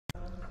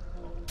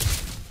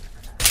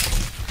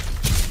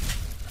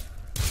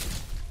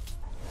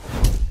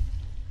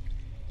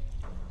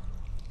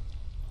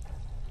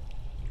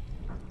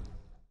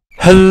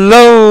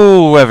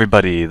Hello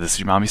everybody, this is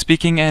your mommy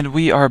speaking, and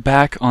we are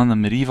back on the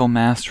Medieval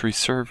Mastery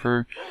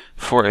server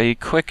for a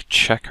quick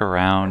check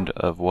around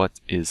of what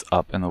is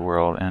up in the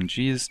world. And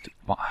geez,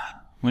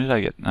 when did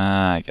I get?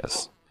 I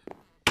guess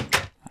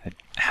I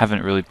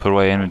haven't really put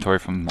away inventory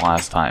from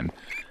last time.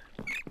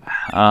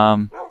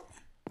 And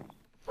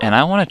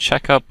I want to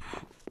check up,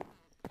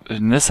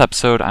 in this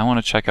episode, I want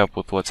to check up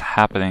with what's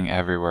happening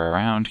everywhere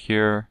around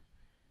here.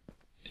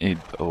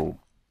 Oh,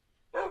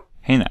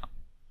 hey now.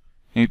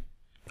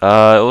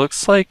 It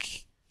looks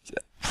like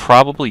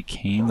probably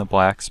Cain the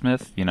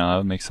blacksmith, you know, that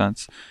would make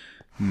sense,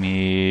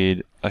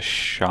 made a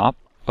shop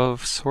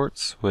of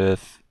sorts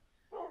with,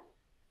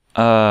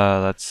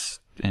 that's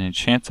an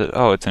enchanted,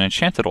 oh, it's an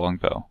enchanted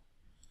longbow.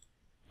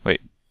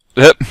 Wait,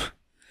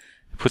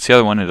 puts the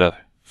other one into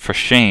for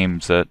shame,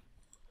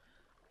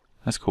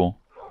 that's cool.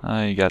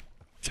 You got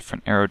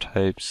different arrow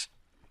types.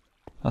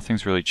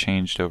 Nothing's really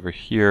changed over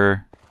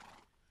here.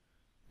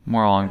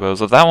 More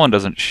longbows. If that one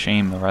doesn't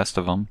shame the rest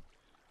of them.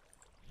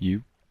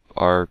 You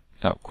are...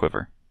 oh,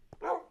 quiver.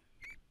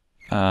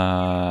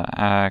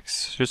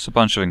 Axe. Just a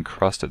bunch of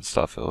encrusted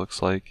stuff, it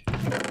looks like.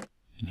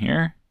 In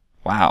here?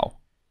 Wow.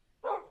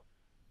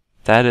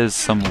 That is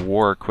some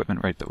war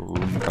equipment right there. Ooh,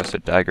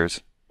 encrusted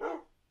daggers.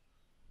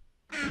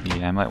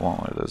 Yeah, I might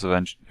want one of those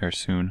eventually,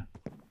 soon.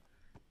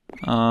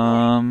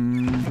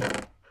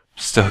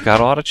 Still got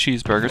a lot of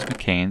cheeseburgers,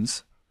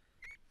 McCain's.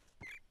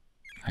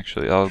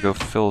 Actually, I'll go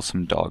fill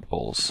some dog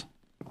bowls.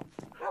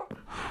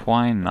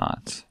 Why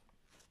not?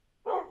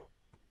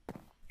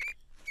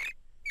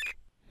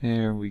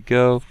 There we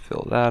go,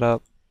 fill that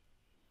up.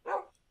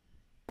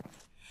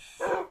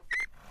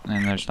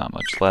 And there's not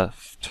much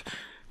left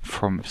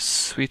from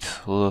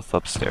sweet Lilith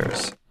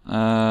upstairs.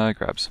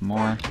 Grab some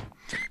more.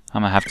 I'm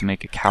gonna have to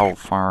make a cow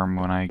farm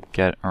when I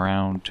get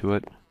around to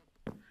it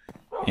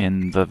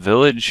in the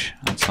village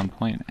at some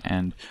point.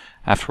 And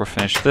after we're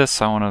finished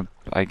this, I wanna,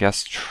 I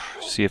guess,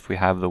 see if we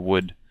have the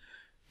wood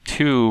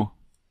to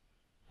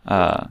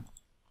update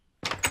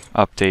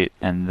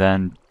and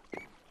then,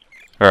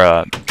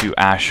 or do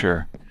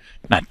Asher.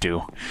 Not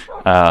do.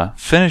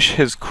 Finish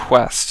his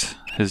quest,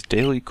 his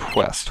daily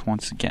quest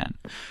once again,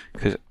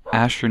 because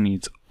Asher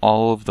needs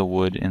all of the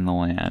wood in the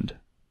land.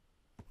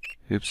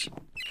 Oops.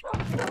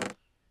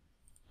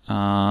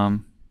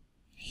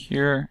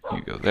 Here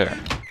you go there.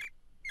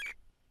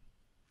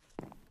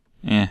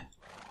 Why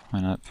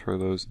not throw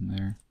those in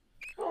there?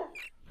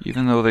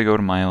 Even though they go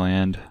to my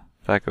land,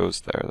 that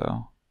goes there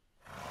though.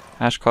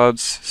 Ash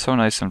clouds, so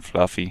nice and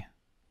fluffy.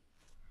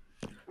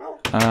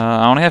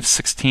 I only have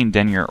 16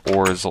 denier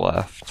ores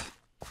left.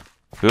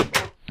 Oop,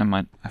 never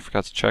mind, I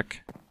forgot to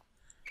check.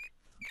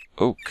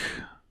 Oak.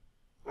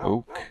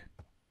 Oak.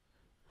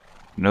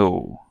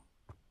 No.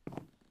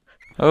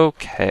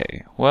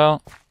 Okay,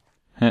 well,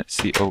 let's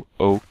see,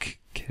 oak,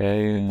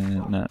 okay,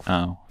 no,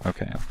 oh,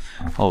 okay,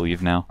 I'll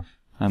leave now.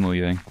 I'm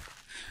leaving.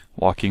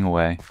 Walking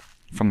away.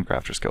 From the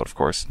Crafters Guild, of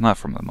course, not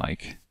from the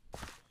mic.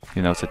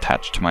 You know, it's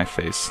attached to my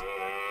face.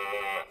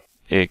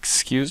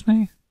 Excuse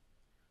me?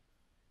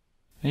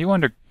 Are you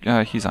under...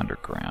 he's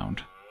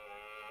underground.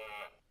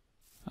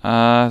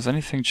 Has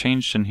anything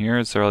changed in here?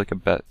 Is there like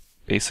a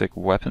basic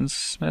weapons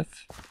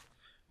smith?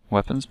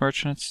 Weapons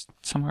merchant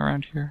somewhere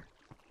around here?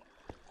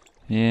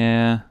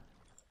 Yeah.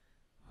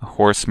 A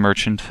horse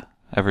merchant.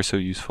 Ever so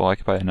useful. I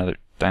could buy another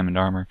diamond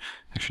armor.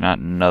 Actually, not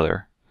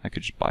another. I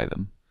could just buy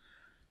them.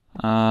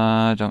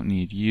 Don't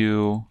need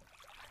you.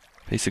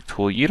 Basic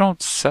tool. You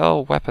don't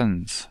sell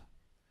weapons.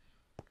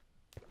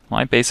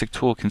 My basic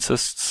tool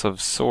consists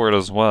of sword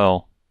as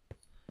well.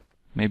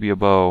 Maybe a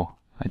bow.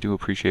 I do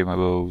appreciate my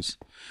bows.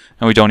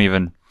 And we don't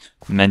even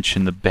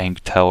mention the bank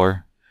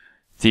teller.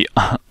 The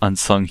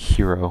unsung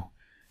hero.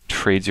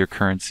 Trades your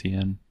currency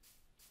in.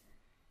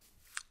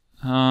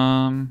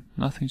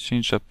 Nothing's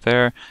changed up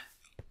there.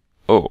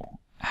 Oh.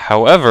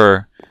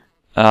 However,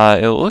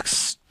 it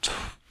looks...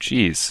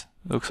 Jeez.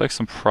 It looks like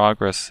some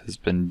progress has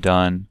been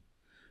done.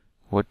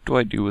 What do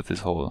I do with this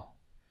whole...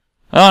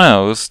 I don't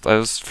know. I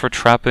was for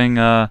trapping,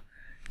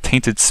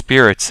 tainted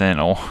spirits in.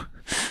 Oh.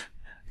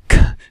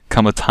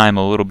 Come a time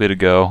a little bit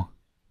ago,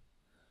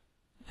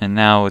 and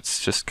now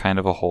it's just kind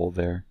of a hole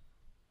there.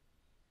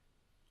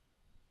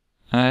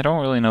 I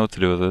don't really know what to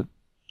do with it.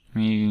 I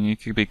mean,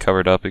 it could be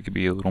covered up, it could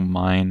be a little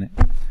mine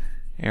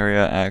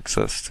area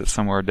access to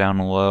somewhere down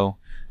below,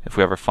 if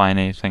we ever find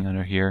anything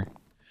under here.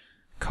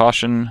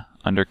 Caution,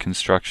 under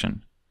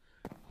construction.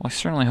 Well, I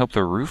certainly hope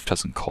the roof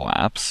doesn't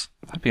collapse.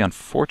 That'd be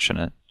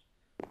unfortunate.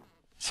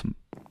 Some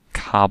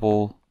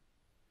cobble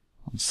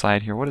on the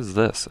side here. What is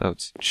this? Oh,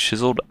 it's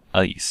chiseled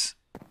ice.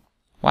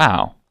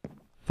 Wow,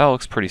 that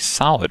looks pretty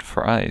solid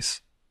for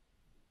ice.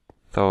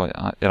 Though it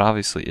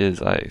obviously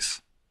is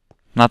ice.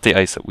 Not the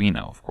ice that we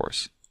know, of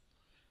course.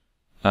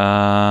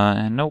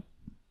 And nope.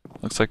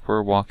 Looks like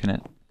we're walking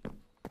it.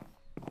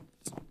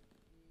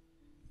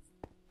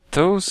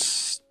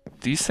 These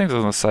things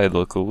on the side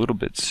look a little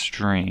bit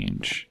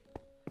strange.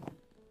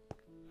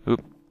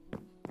 Oop.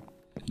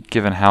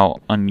 Given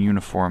how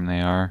ununiform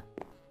they are.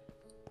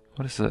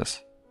 What is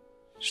this?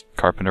 Just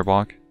carpenter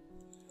block?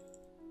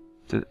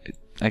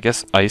 I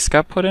guess ice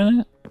got put in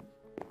it?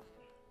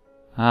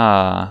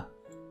 Ah.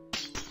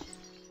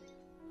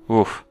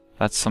 Oof.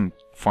 That's some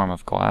form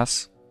of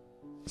glass.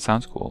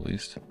 Sounds cool, at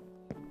least.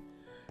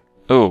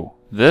 Oh,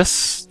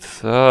 this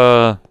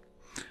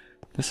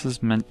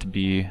is meant to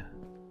be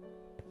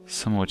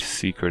somewhat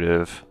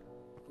secretive.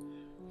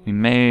 We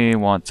may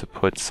want to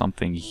put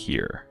something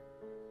here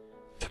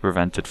to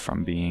prevent it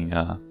from being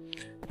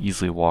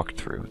easily walked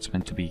through. It's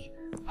meant to be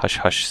hush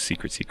hush,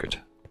 secret secret.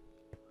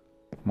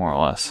 More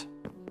or less.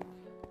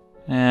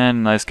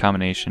 And nice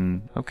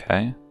combination.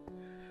 Okay.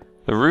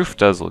 The roof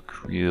does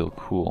look real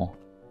cool.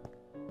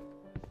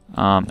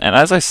 And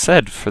as I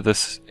said, for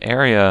this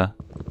area...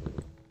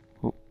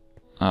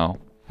 Oh,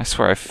 I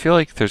swear, I feel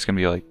like there's gonna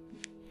be like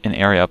an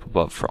area up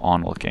above for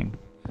onlooking.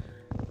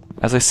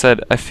 As I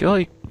said, I feel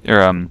like...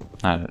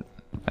 I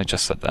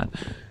just said that.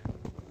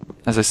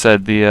 As I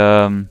said,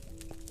 the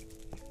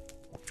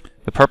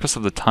purpose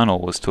of the tunnel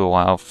was to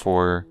allow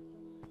for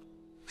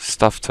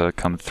stuff to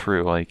come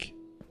through, like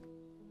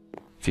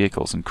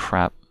vehicles and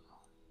crap.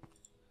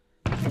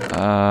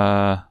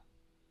 The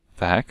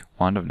heck?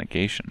 Wand of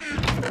Negation.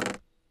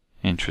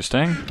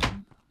 Interesting.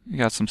 We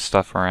got some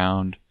stuff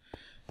around.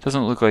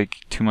 Doesn't look like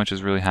too much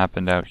has really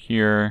happened out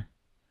here.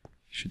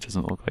 It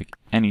doesn't look like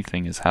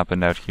anything has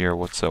happened out here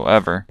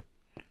whatsoever.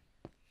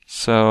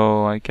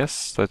 So I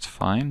guess that's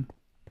fine.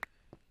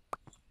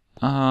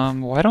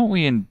 Why don't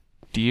we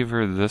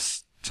endeavor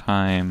this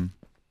time,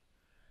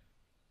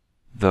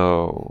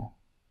 though,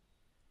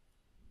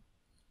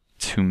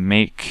 to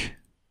make...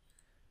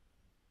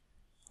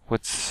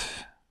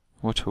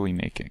 What are we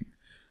making?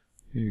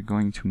 We're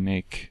going to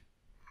make...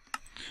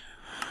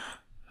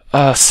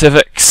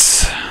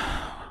 civics.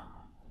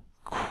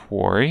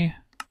 Quarry.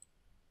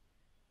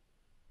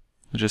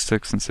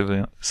 Logistics and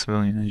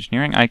civilian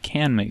engineering. I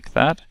can make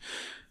that.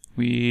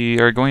 We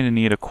are going to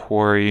need a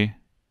quarry.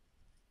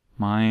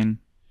 Mine.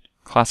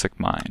 Classic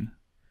mine.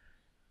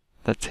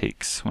 That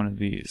takes one of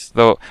these.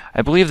 Though,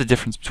 I believe the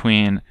difference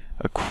between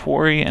a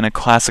quarry and a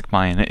classic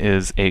mine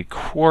is a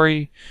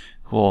quarry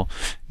will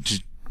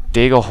just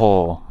dig a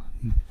hole.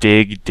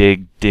 Dig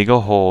a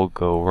hole,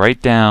 go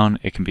right down.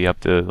 It can be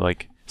up to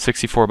like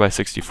 64 by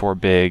 64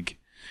 big,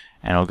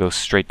 and it'll go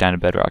straight down to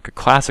bedrock. A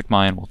classic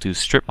mine will do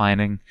strip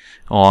mining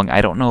along.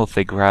 I don't know if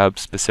they grab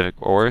specific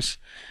ores,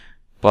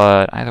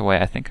 but either way,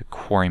 I think a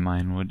quarry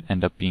mine would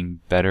end up being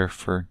better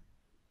for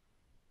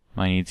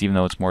my needs, even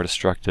though it's more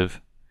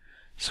destructive.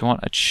 So I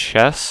want a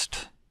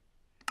chest.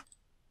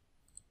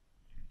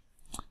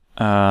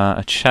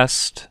 A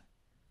chest,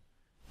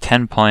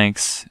 10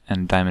 planks,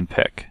 and diamond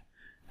pick.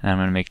 And I'm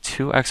going to make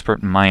 2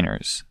 expert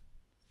miners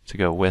to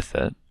go with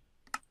it.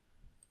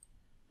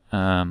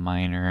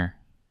 Miner,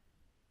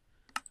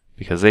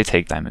 because they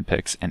take diamond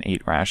picks, and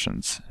 8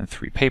 rations, and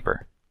 3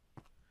 paper.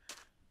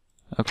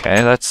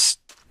 Okay, that's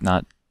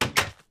not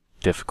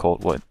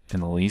difficult in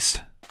the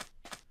least.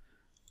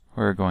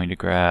 We're going to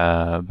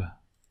grab...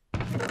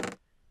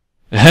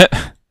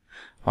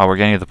 Wow, we're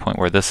getting to the point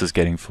where this is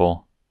getting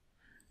full.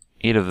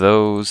 8 of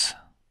those.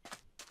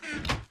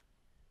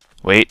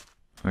 Wait,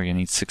 we're going to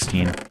need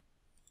 16.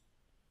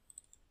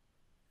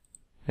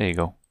 There you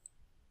go.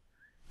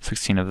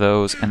 16 of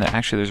those, and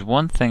actually there's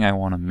one thing I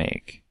want to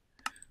make.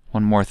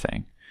 One more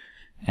thing.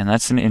 And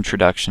that's an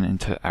introduction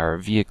into our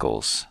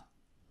vehicles.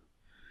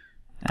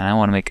 And I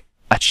want to make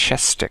a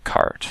chest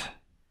cart.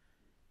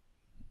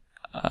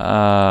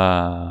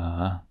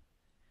 I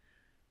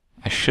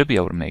should be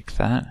able to make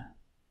that.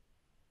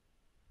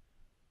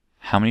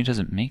 How many does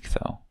it make,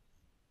 though?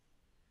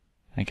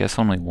 I guess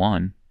only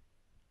 1.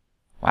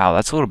 Wow,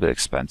 that's a little bit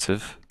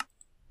expensive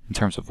in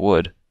terms of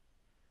wood.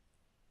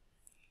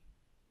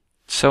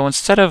 So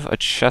instead of a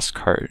chest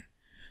cart,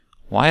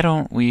 why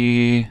don't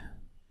we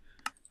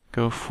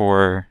go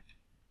for...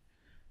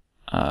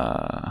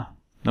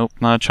 Nope,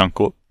 not a chunk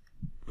loader.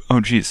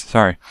 Oh, jeez,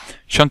 sorry.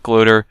 Chunk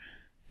loader,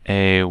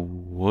 a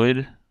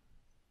wood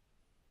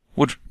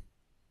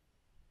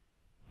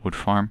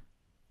farm.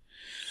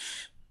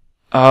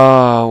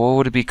 What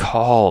would it be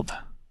called?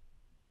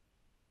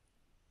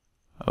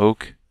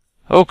 Oak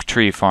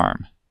tree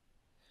farm.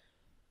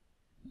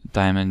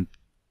 Diamond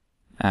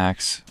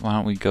axe. Why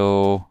don't we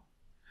go...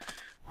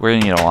 We're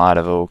going to need a lot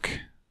of oak,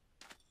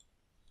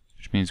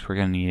 which means we're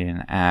going to need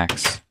an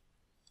axe.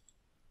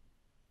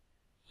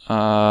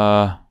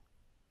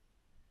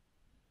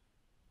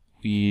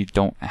 We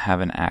don't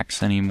have an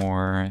axe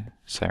anymore,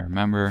 so I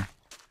remember.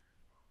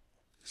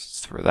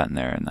 Let's throw that in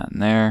there and that in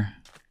there.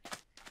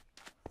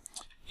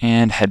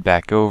 And head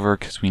back over,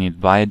 because we need to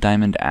buy a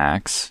diamond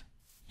axe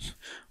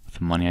with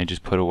the money I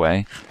just put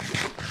away.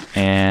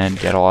 And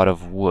get a lot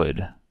of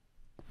wood.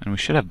 And we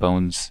should have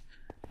bones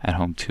at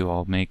home too.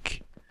 I'll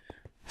make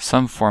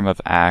some form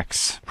of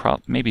axe,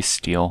 maybe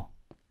steel.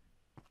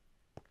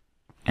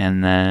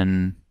 And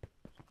then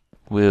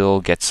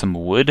we'll get some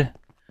wood.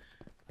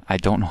 I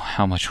don't know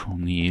how much we'll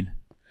need.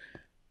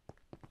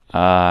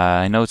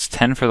 I know it's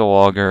 10 for the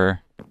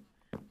logger,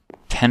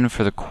 10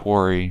 for the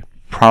quarry,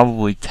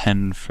 probably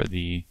 10 for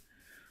the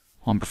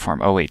lumber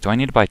farm. Oh wait, do I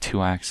need to buy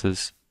 2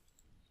 axes?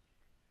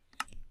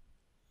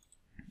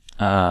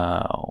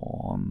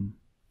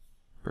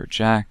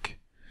 Lumberjack.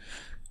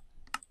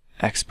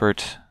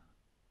 Expert.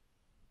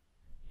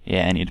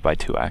 Yeah, I need to buy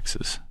 2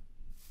 axes.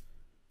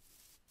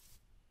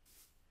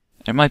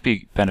 It might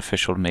be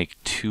beneficial to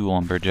make 2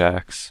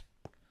 lumberjacks.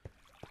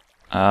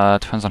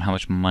 Depends on how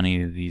much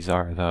money these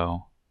are,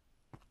 though.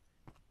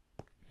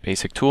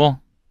 Basic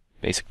tool.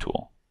 Basic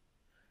tool.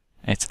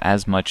 It's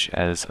as much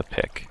as a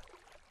pick.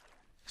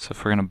 So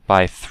if we're going to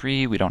buy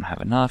 3, we don't have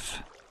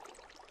enough.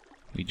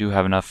 We do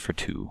have enough for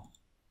 2.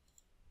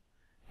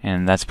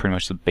 And that's pretty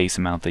much the base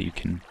amount that you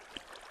can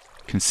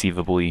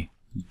conceivably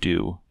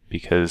do.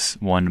 Because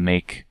one to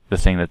make the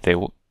thing that they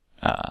will...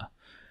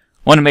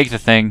 one to make the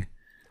thing,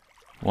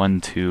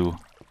 one to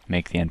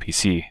make the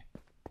NPC.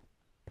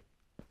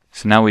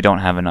 So now we don't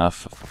have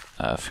enough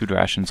food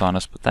rations on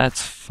us, but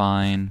that's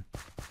fine.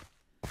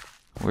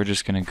 We're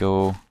just going to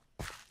go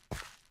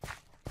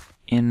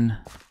in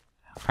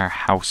our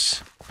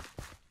house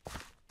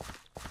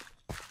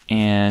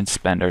and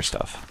spend our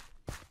stuff.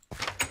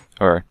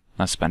 Or,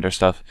 not spend our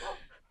stuff.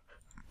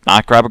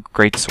 Not grab a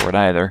great sword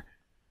either.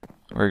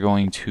 We're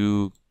going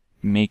to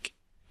make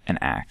an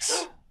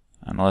axe.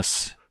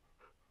 Unless...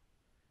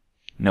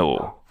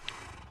 No.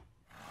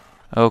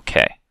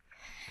 Okay.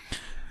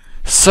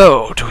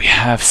 So, do we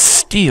have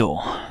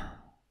steel?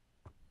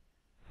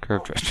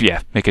 Curved...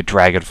 Yeah, make a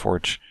dragon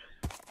forge.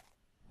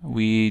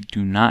 We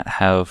do not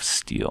have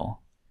steel.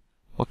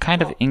 What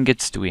kind of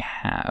ingots do we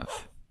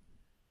have?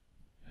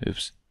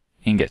 Oops.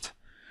 Ingot.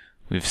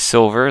 We have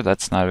silver.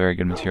 That's not a very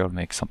good material to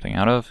make something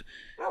out of.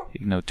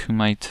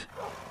 Ignotumite.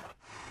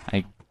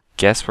 I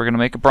guess we're going to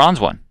make a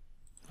bronze one.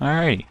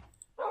 Alrighty.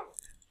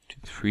 2,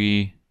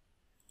 3.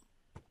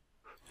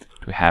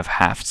 Do we have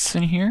hafts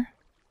in here?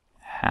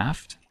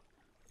 Haft?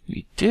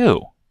 We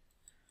do.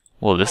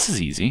 Well, this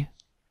is easy.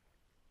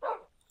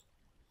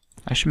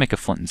 I should make a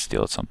flint and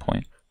steel at some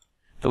point.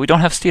 Though we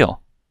don't have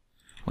steel.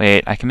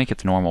 Wait, I can make it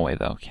the normal way,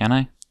 though. Can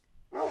I?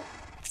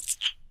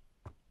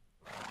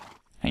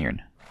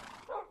 Iron.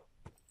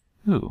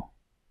 Ooh.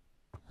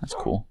 That's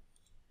cool.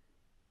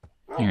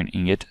 Iron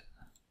ingot.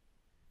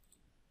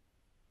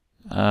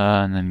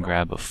 And then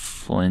grab a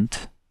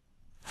flint.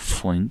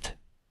 Flint.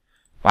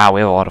 Wow, we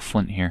have a lot of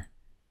flint here.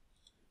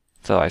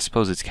 So I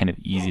suppose it's kind of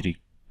easy to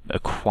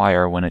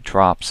acquire when it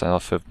drops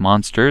off of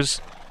monsters.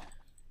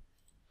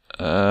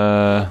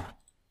 No,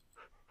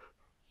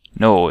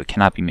 it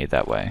cannot be made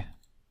that way.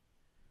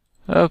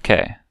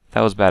 Okay,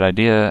 that was a bad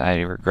idea. I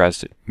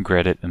regret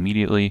it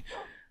immediately.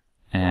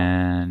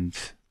 And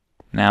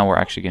now we're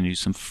actually going to do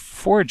some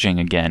forging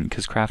again,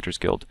 because Crafters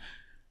Guild.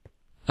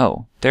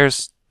 Oh,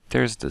 there's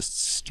the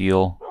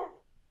steel.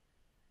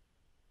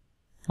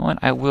 You know what?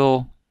 I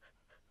will...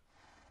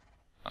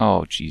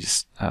 Oh,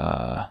 jeez.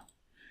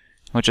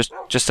 Well,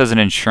 just as an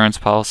insurance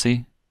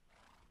policy.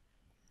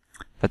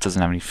 That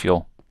doesn't have any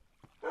fuel.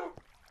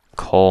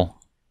 Coal.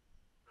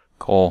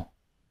 Coal.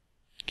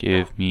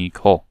 Give me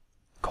coal.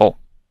 Coal.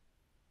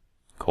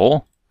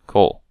 Coal?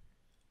 Coal.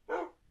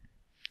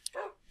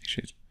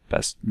 Actually,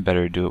 it's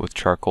better to do it with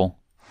charcoal.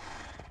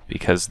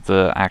 Because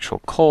the actual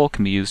coal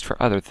can be used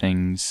for other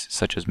things,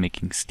 such as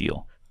making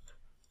steel.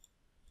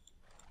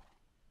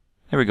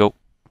 There we go.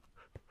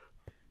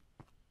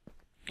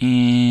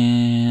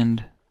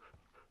 And...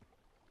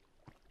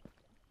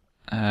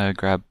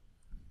 grab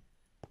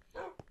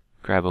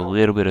a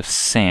little bit of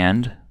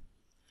sand.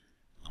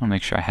 I want to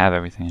make sure I have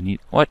everything I need.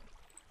 What?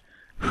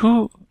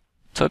 Who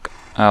took...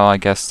 Oh, I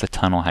guess the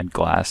tunnel had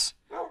glass.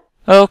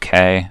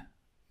 Okay.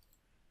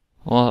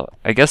 Well,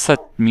 I guess that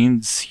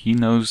means he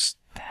knows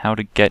how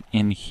to get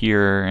in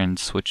here and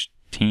switch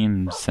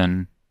teams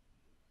and...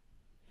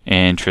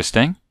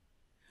 Interesting.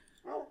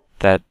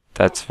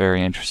 That's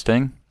very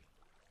interesting.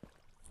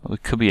 Well,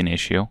 it could be an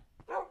issue.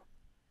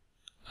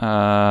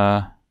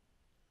 Let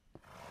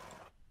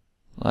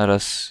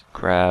us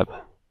grab...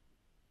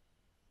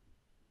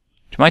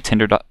 Did my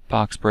tinder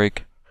box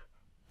break?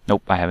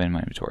 Nope, I have it in my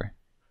inventory.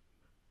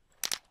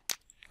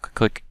 Click,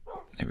 click.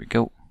 There we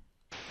go.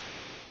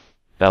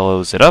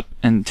 Bellows it up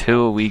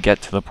until we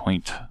get to the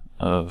point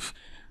of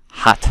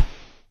hot.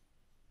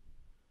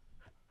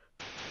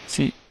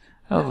 See,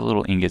 how the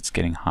little ingot's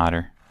getting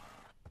hotter.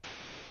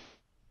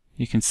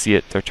 You can see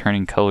it, they're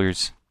turning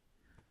colors.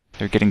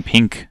 They're getting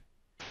pink.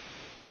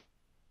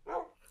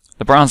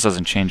 The bronze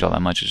doesn't change all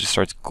that much, it just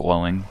starts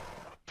glowing.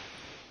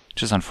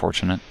 Which is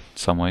unfortunate in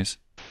some ways.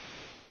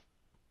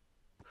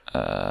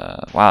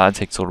 Wow, that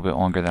takes a little bit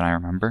longer than I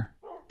remember.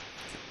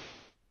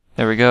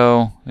 There we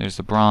go, there's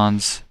the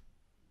bronze.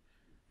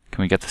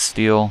 Can we get the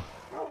steel?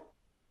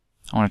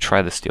 I want to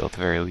try the steel at the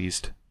very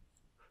least.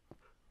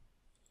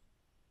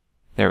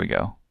 There we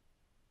go.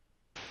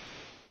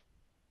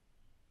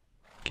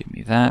 Give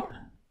me that.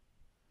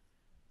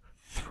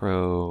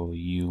 Throw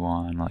you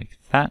on like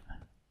that.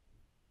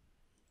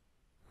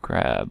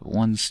 Grab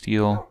 1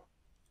 steel.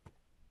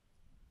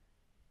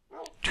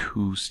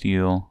 2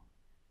 steel.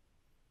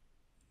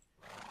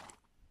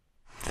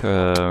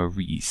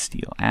 3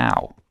 steel.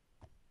 Ow.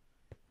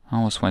 I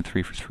almost went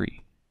 3 for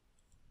 3.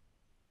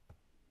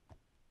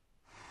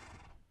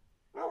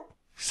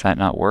 Does that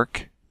not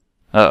work?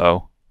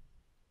 Uh-oh.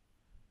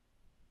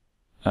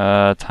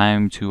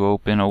 Time to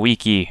open a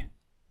wiki.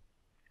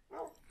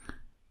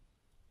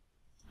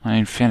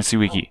 My fantasy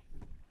wiki.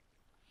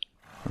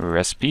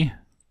 Recipe.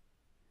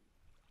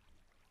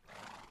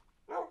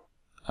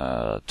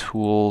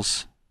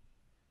 Tools.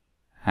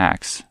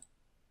 Hacks.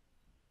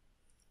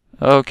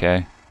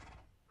 Okay.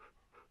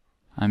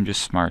 I'm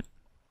just smart.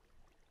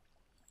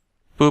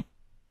 Boop.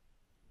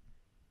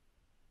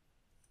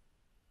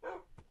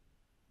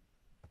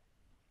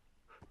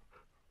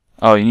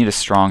 Oh, you need a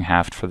strong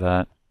haft for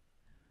that.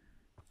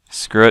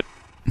 Screw it.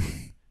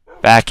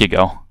 Back you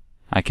go.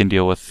 I can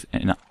deal with...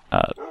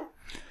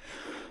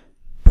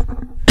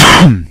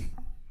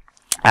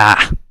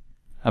 Ah!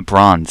 A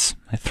bronze.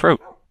 My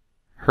throat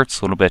hurts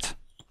a little bit.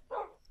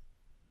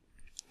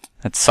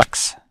 That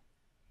sucks.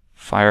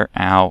 Fire.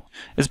 Ow.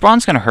 Is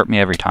bronze gonna hurt me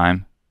every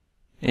time?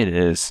 It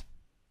is.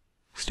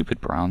 Stupid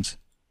bronze.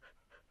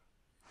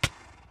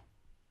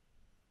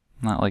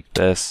 Not like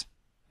this.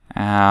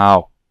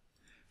 Ow.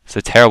 It's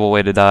a terrible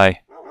way to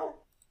die.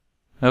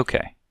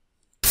 Okay.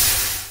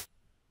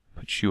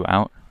 Put you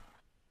out.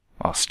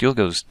 Wow, steel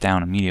goes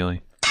down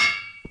immediately.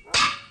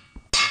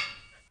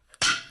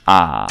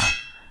 Ah.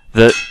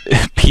 The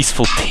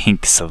peaceful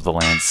tinks of the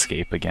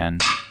landscape again.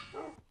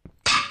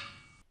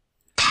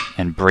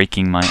 And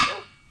breaking my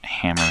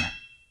hammer.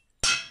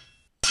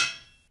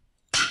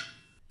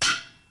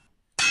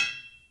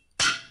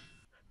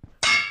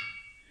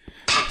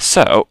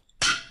 So,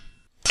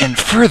 in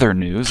further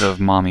news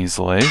of Mommy's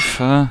life,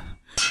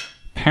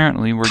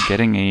 apparently we're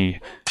getting a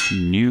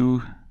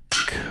new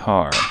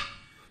car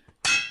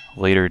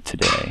later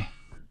today,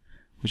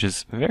 which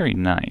is very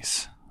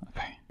nice.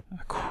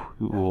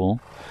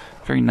 Cool.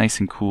 Very nice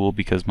and cool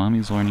because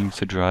Mommy's learning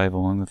to drive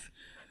along with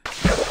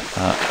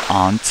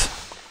Aunt.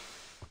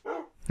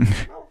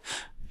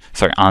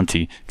 Sorry,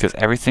 Auntie, because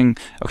everything...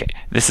 Okay,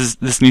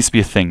 this needs to be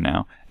a thing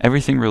now.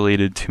 Everything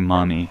related to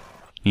Mommy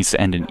needs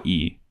to end in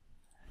E.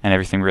 And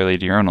everything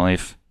related to your own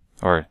life,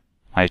 or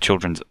my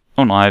children's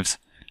own lives,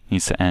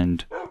 needs to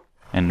end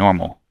in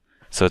normal.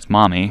 So it's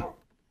Mommy,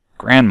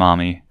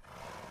 Grandmommy,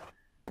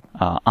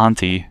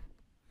 Auntie,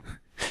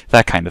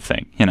 that kind of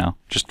thing, you know,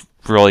 just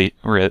really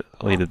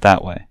related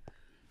that way.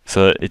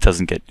 So it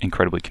doesn't get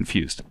incredibly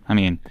confused. I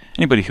mean,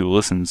 anybody who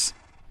listens,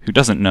 who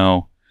doesn't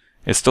know,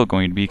 is still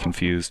going to be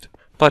confused.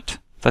 But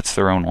that's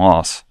their own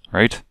loss,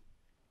 right?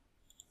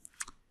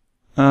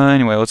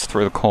 Anyway, let's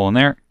throw the coal in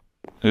there.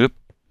 Oop,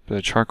 bit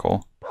of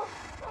charcoal.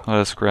 Let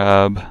us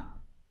grab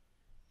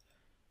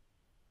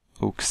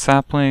oak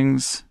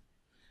saplings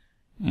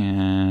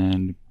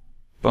and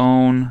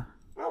bone.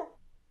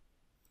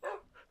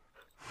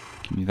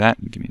 Give me that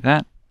and give me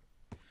that.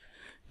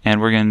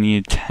 And we're going to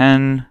need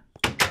 10,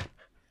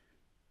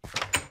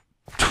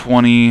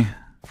 20,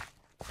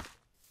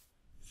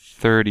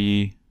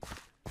 30.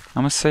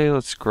 I'm going to say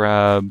let's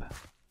grab...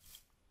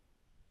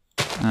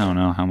 I don't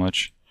know how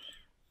much.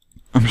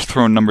 I'm just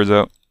throwing numbers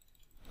out.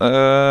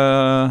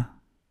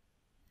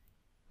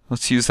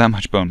 Let's use that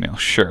much bone meal,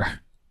 sure.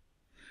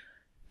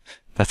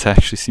 That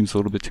actually seems a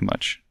little bit too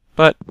much.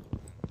 But...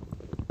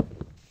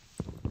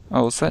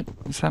 Oh, is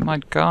that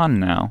mine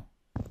gone now?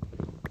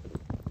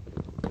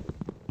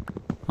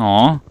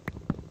 Aw.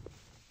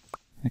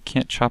 I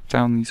can't chop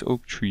down these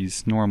oak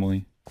trees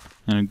normally.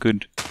 In a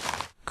good,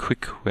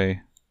 quick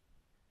way.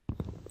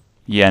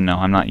 Yeah, no,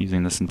 I'm not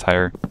using this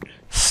entire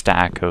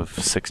stack of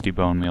 60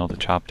 bone meal to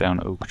chop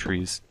down oak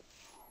trees.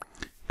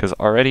 Because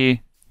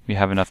already we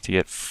have enough to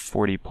get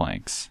 40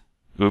 planks.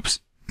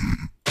 Oops.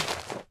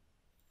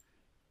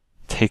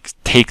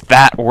 Take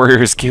that,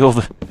 Warriors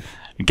Guild!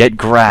 Get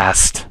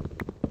grassed!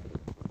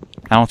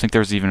 I don't think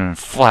there's even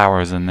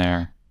flowers in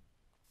there.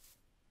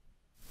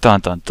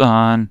 Dun dun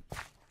dun!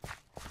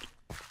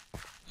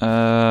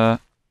 Now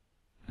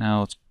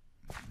let's...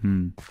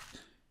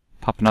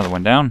 Pop another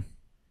one down.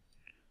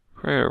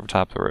 Right over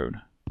top of the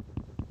road.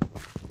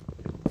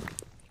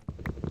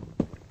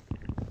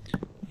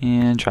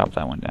 And chop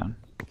that one down.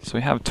 So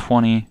we have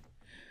 20.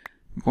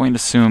 I'm going to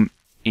assume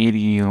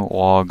 80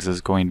 logs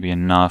is going to be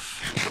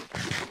enough.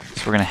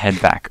 So we're going to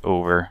head back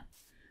over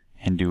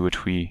and do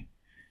what we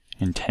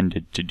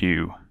intended to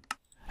do.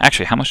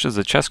 Actually, how much does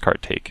the chest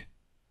cart take?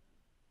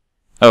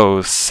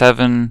 Oh,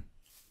 7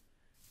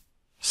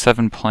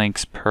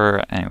 planks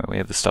per... Anyway, we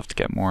have the stuff to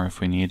get more if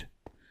we need.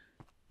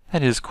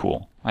 That is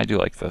cool. I do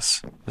like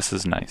this. This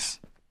is nice.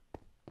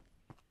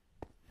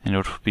 And it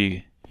will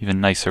be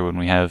even nicer when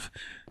we have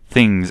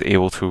things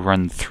able to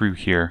run through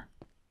here.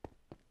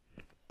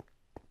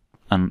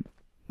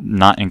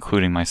 Not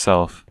including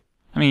myself.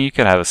 I mean, you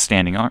could have a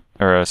standing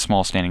or a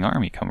small standing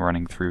army come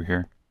running through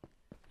here.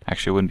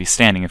 Actually, it wouldn't be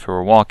standing if it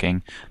were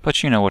walking,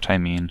 but you know what I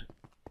mean.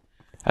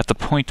 At the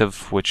point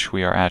of which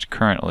we are at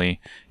currently,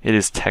 it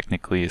is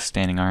technically a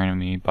standing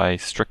army by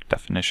strict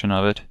definition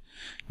of it,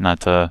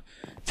 not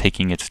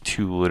taking it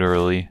too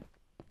literally.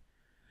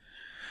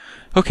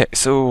 Okay,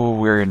 so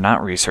we're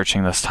not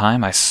researching this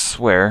time, I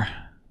swear.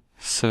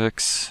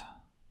 Civics.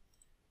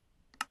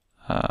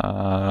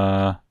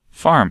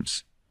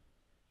 Farms.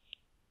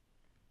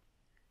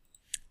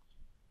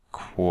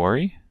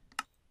 Quarry?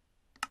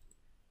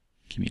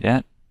 Give me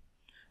that.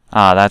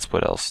 Ah, that's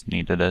what else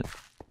needed it.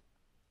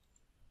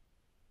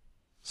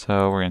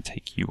 So we're going to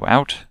take you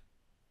out.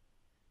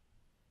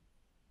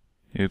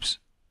 Oops.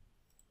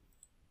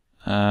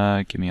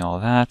 Give me all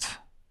of that.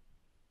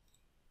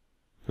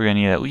 We're going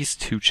to need at least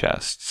 2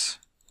 chests.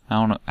 I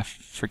don't know, I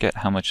forget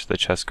how much the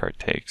chest cart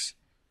takes.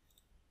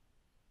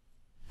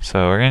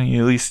 So we're going to need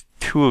at least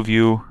 2 of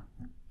you,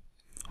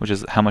 which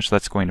is how much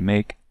that's going to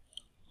make.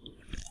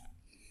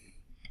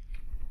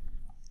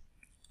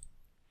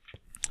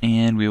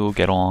 And we will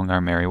get along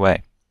our merry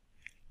way.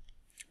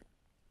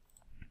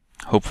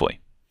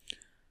 Hopefully.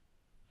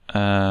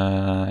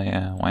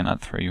 Yeah, why not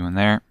throw you in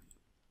there?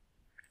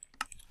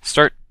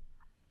 Start.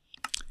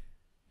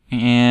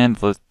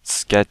 And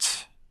let's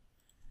get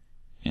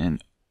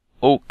an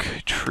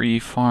oak tree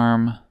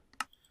farm.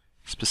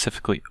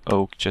 Specifically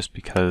oak, just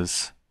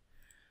because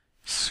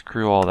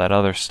screw all that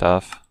other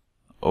stuff.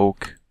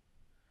 Oak.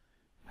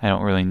 I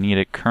don't really need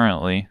it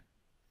currently.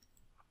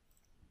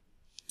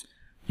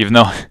 Even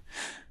though...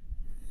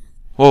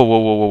 Whoa, whoa,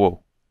 whoa, whoa,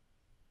 whoa.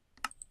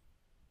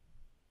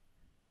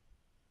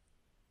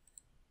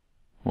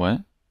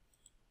 What?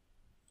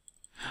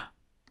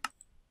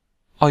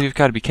 Oh, you've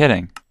got to be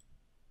kidding.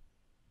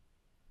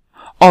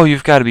 Oh,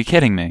 you've got to be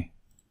kidding me.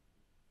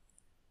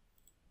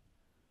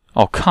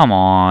 Oh, come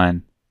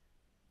on.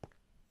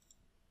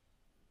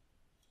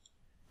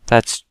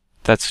 That's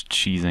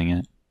cheesing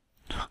it.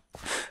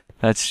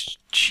 That's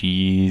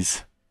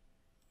cheese.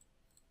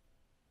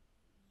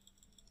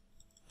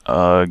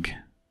 Ugh.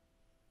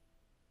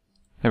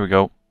 There we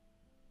go.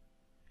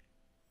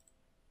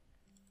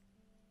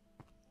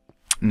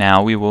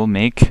 Now we will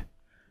make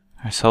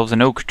ourselves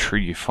an oak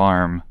tree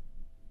farm.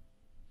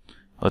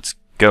 Let's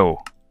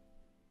go.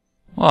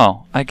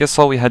 Well, I guess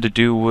all we had to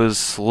do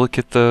was look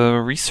at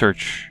the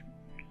research.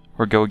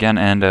 Or go again,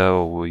 and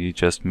we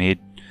just made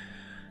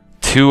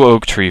 2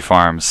 oak tree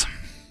farms.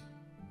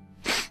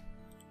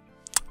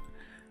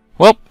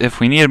 Well, if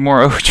we needed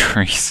more oak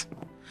trees.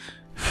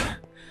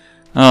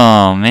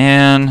 Oh,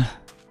 man.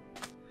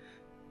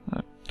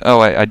 Oh,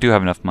 I do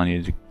have enough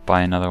money to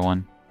buy another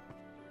one.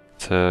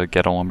 To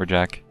get a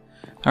lumberjack.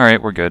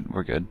 Alright, we're good,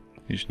 we're good.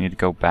 We just need to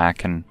go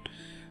back and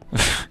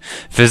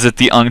visit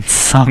the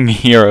unsung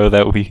hero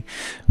that we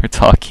were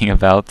talking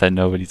about that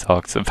nobody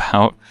talks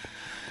about.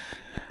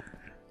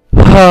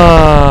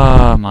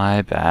 Ah,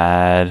 my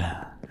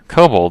bad.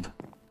 Kobold.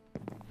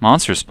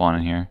 Monsters spawn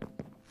in here.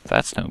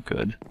 That's no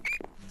good.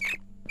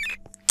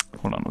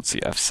 Hold on, let's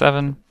see.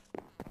 F7.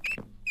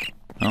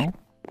 No?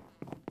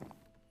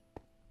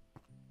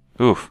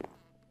 Oof.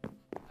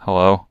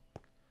 Hello.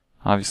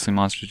 Obviously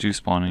monsters do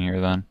spawn in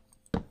here then.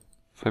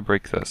 If I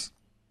break this.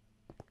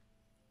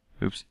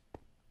 Oops.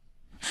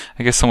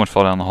 I guess someone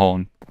fell down the hole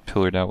and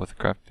pillared out with the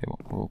craft table.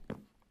 Whoa.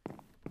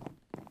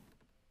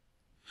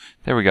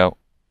 There we go.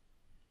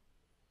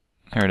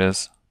 There it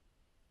is.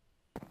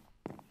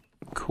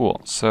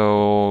 Cool.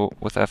 So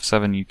with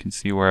F7 you can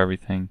see where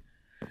everything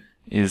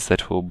is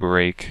that will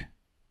break.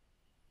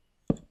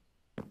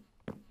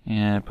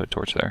 And put a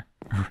torch there.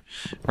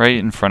 Right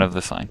in front of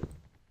the sign.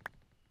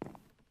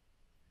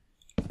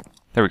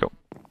 There we go.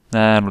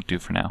 That'll do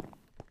for now.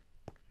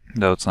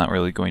 Though it's not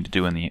really going to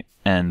do in the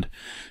end.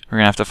 We're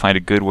going to have to find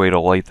a good way to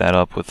light that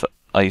up with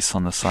ice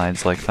on the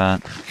sides like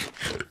that.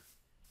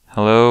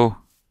 Hello?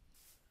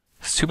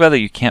 It's too bad that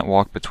you can't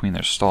walk between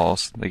their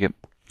stalls. They get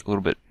a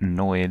little bit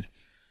annoyed.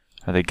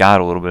 Or they got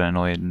a little bit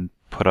annoyed and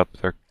put up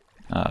their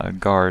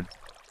guard.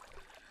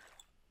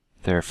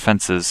 Their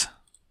fences.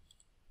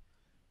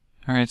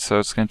 Alright, so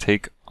it's going to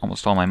take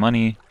almost all my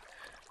money.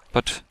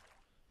 But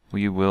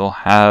we will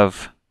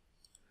have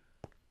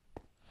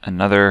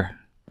another,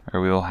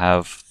 or we will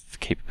have the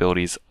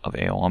capabilities of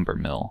a lumber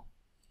mill.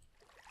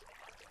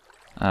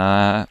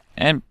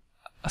 And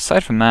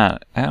aside from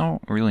that, I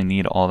don't really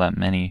need all that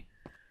many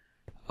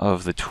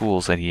of the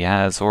tools that he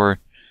has, or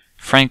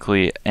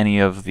frankly, any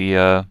of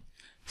the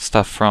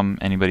stuff from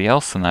anybody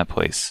else in that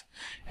place.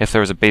 If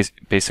there was a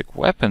basic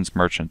weapons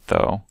merchant,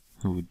 though,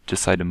 who would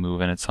decide to move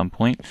in at some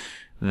point,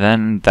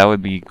 then that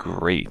would be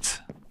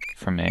great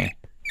for me.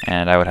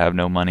 And I would have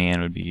no money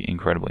and would be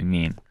incredibly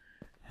mean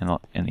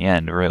in the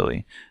end,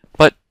 really.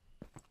 But,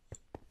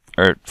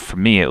 or for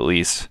me at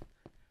least,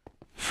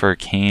 for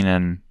Kane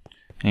and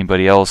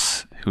anybody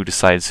else who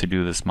decides to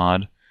do this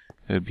mod,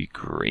 it would be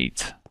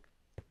great.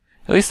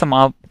 At least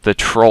the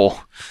troll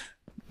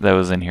that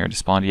was in here to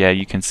spawn. Yeah,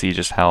 you can see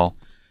just how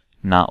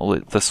not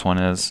lit this one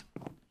is.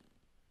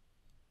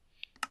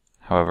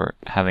 However,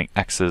 having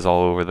X's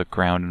all over the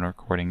ground in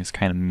recording is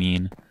kind of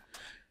mean.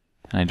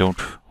 And I don't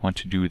want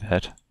to do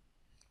that.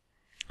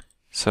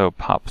 So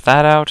pop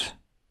that out.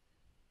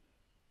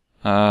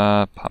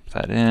 Pop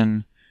that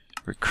in.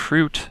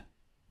 Recruit.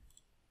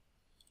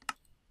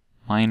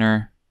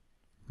 Miner.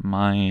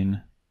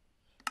 Mine.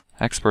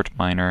 Expert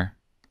miner.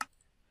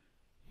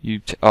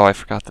 Oh, I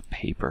forgot the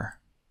paper.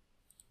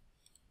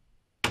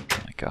 Oh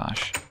my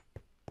gosh.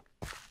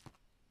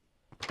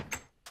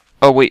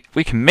 Oh wait,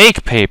 we can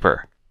make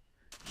paper!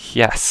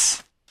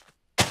 Yes!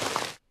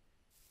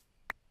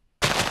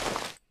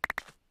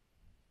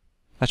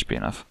 That should be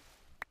enough.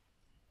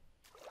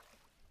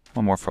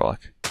 One more for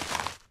luck.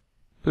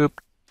 Boop.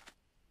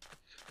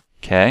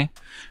 Okay.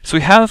 So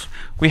we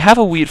have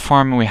a wheat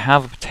farm and we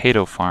have a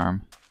potato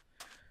farm.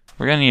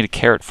 We're gonna need a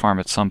carrot farm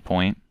at some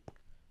point.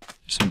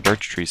 There's some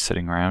birch trees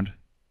sitting around.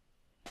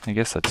 I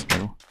guess that's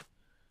new.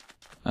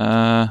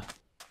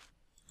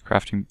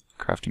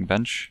 Crafting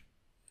bench.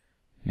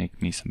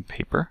 Make me some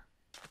paper.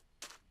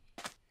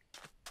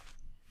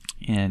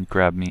 And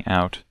grab me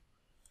out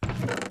 2,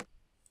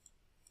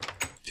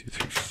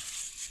 3,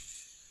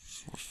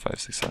 4, 5,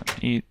 6, 7,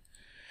 8.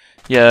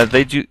 Yeah,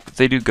 they do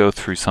go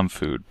through some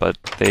food, but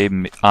they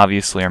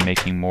obviously are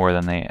making more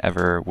than they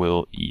ever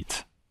will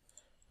eat.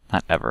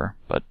 Not ever,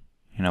 but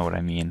you know what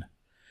I mean.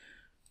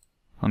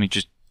 Let me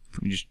just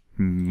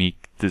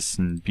make this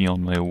and be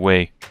on my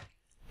way.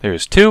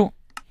 There's 2,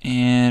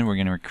 and we're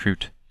gonna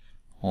recruit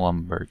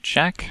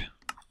Lumberjack.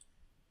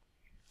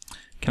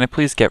 Can I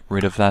please get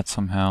rid of that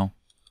somehow?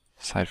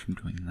 Aside from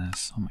doing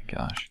this. Oh my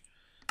gosh.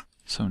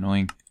 So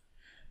annoying.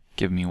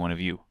 Give me one of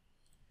you.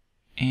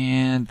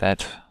 And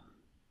that.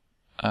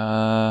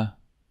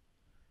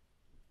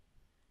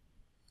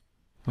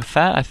 With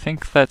that, I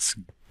think that's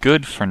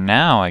good for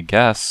now, I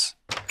guess.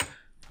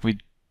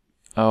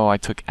 Oh, I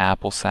took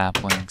apple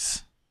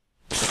saplings.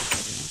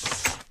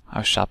 I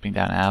was chopping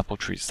down apple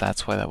trees,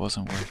 that's why that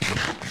wasn't working.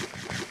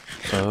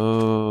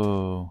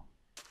 Oh.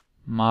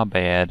 My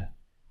bad.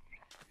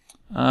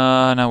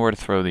 Now where to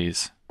throw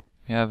these?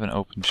 We have an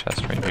open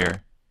chest right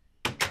here.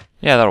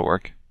 Yeah, that'll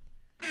work.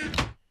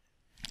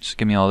 Just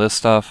give me all this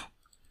stuff.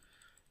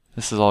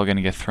 This is all going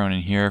to get thrown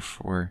in here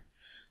for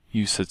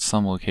use at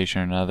some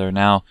location or another.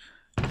 Now,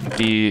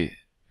 the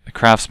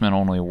craftsmen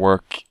only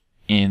work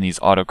in these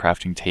auto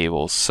crafting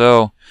tables,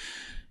 so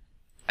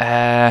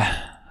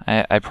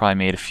I probably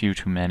made a few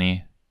too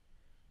many.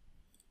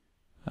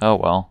 Oh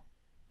well.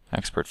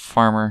 Expert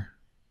farmer.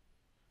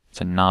 It's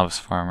a novice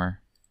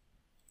farmer.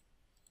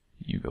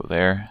 You go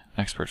there.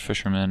 Expert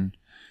fisherman.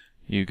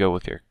 You go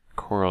with your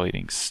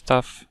correlating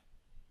stuff.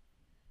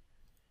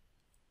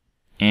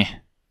 No,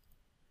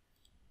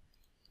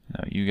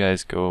 you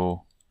guys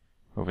go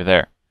over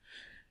there.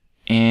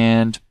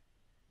 And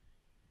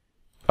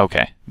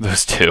okay,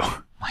 those 2.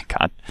 My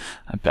god,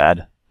 I'm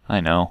bad. I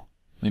know.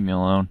 Leave me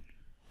alone.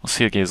 I'll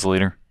see you guys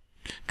later.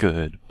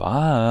 Goodbye.